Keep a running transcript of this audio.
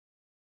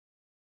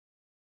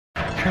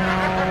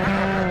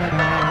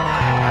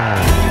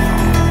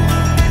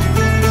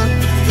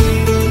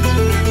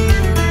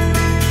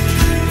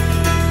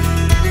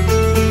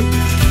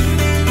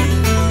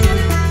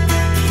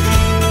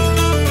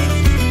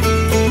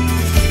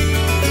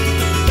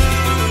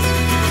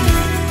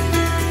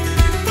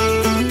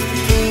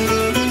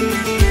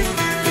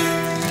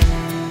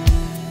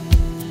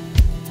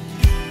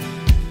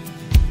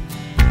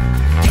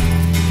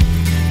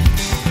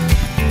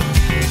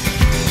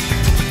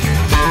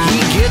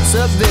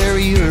up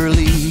very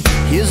early.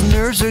 His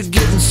nerves are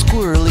getting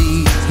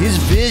squirrely. His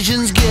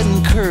vision's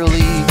getting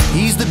curly.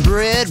 He's the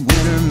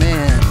breadwinner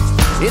man.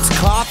 It's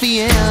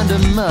coffee and a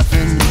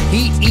muffin.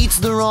 He eats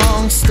the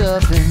wrong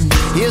stuffing.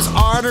 His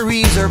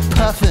arteries are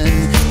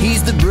puffin'.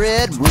 He's the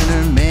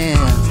breadwinner man.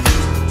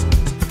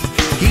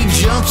 He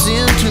jumps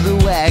into the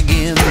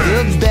wagon.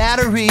 The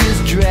battery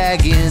is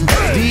dragging.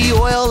 The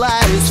oil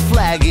light is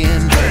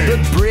flagging. The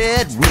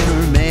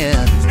breadwinner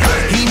man.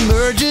 He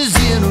merges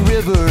in a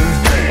river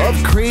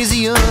of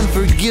crazy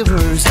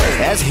unforgivers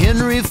as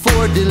Henry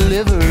Ford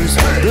delivers.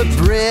 The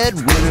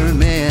breadwinner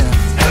man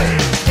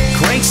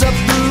cranks up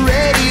the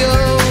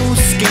radio,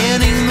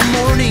 scanning the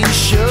morning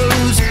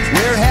shows.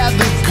 Where have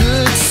the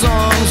good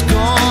songs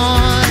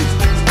gone?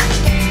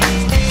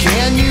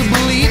 Can you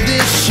believe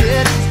this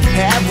shit?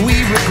 Have we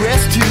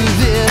regressed to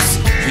this?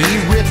 He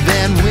ripped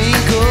Van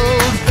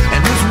Winkled,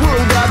 and his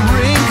world got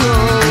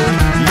wrinkled.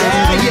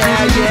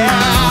 Yeah.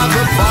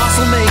 The boss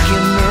will make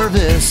him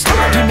nervous,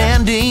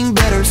 demanding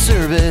better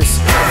service.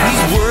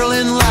 He's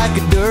whirling like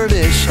a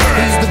dervish.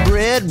 He's the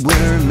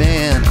breadwinner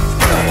man.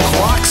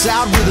 Clocks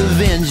out with a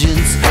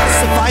vengeance,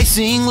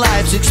 sufficing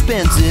life's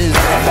expenses.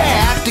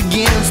 Backed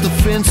against the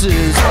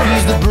fences.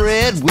 He's the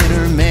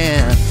breadwinner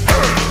man.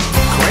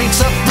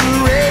 Cranks up the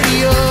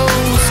radio,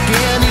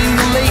 scanning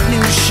the late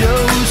news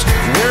shows.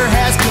 Where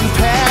has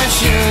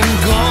compassion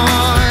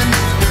gone?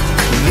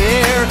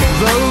 They're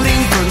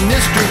voting for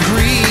Mr.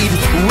 Greed,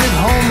 with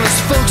homeless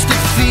folks to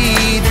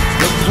feed.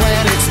 The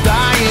planet's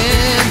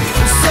dying,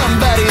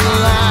 somebody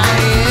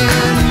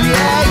lying.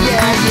 Yeah.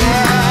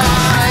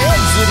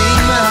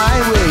 Exiting the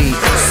highway,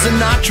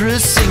 Sinatra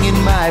singing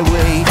My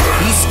Way.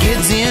 He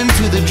skids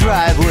into the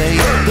driveway,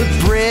 the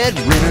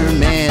breadwinner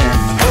man.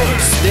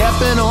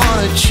 Stepping on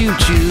a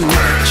choo-choo,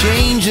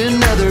 change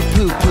another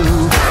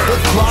poo-poo. The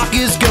clock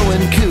is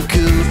going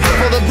cuckoo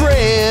for the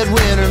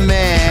breadwinner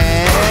man.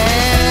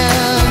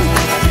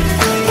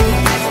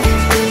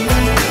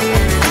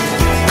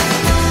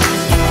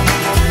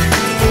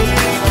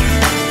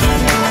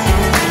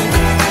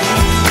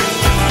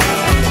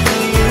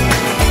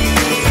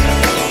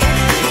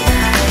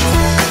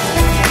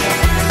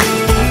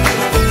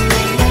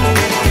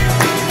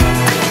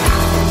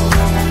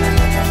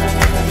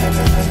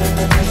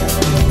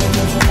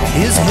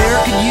 His hair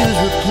could use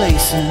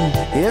replacing.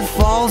 It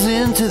falls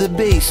into the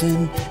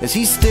basin as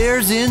he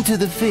stares into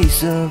the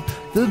face of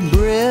the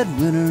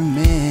breadwinner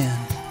man.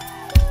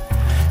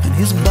 And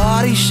his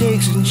body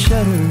shakes and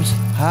shudders,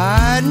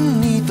 hiding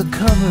beneath the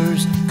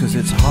covers, 'cause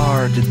it's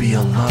hard to be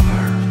a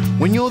lover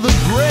when you're the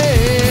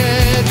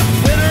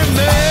breadwinner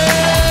man.